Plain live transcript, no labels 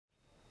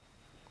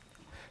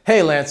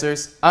Hey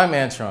Lancers, I'm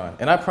AnTron,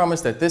 and I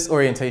promise that this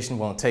orientation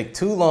won't take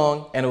too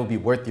long and it will be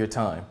worth your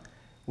time.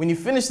 When you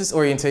finish this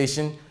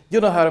orientation,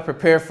 you'll know how to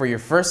prepare for your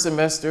first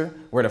semester,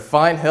 where to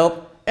find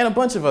help, and a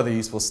bunch of other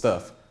useful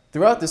stuff.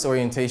 Throughout this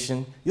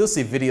orientation, you'll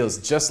see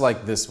videos just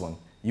like this one.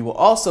 You will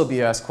also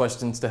be asked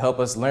questions to help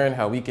us learn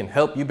how we can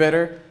help you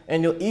better,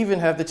 and you'll even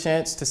have the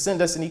chance to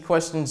send us any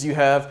questions you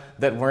have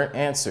that weren't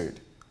answered.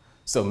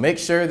 So make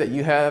sure that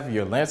you have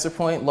your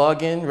LancerPoint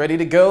login ready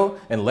to go,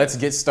 and let's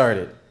get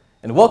started.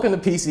 And welcome to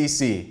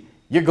PCC.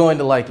 You're going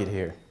to like it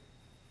here.